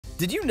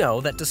Did you know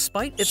that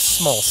despite its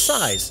small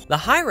size, the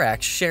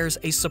Hyrax shares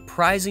a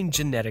surprising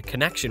genetic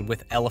connection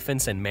with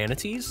elephants and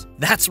manatees?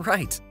 That's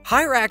right,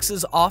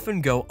 Hyraxes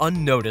often go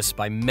unnoticed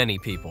by many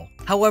people.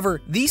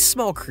 However, these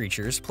small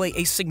creatures play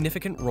a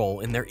significant role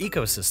in their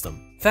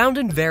ecosystem. Found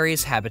in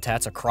various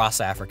habitats across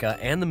Africa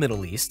and the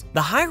Middle East,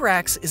 the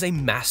Hyrax is a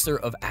master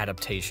of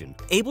adaptation,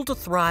 able to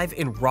thrive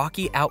in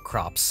rocky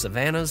outcrops,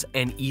 savannas,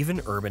 and even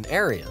urban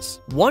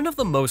areas. One of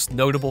the most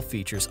notable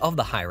features of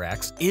the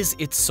Hyrax is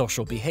its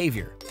social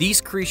behavior.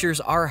 These creatures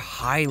are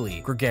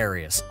highly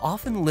gregarious,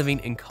 often living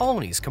in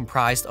colonies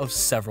comprised of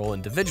several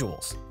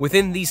individuals.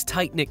 Within these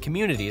tight-knit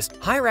communities,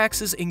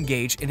 Hyraxes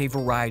engage in a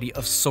variety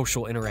of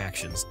social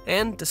interactions,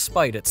 and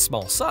despite its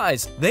small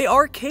size, they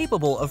are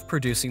capable of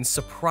producing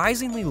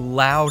surprisingly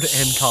loud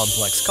and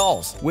complex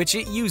calls, which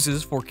it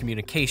uses for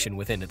communication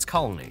within its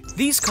colony.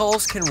 These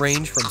calls can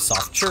range from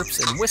soft chirps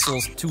and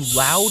whistles to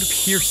loud,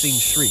 piercing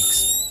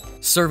shrieks,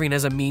 serving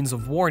as a means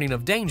of warning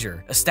of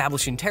danger,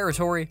 establishing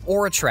territory,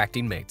 or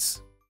attracting mates.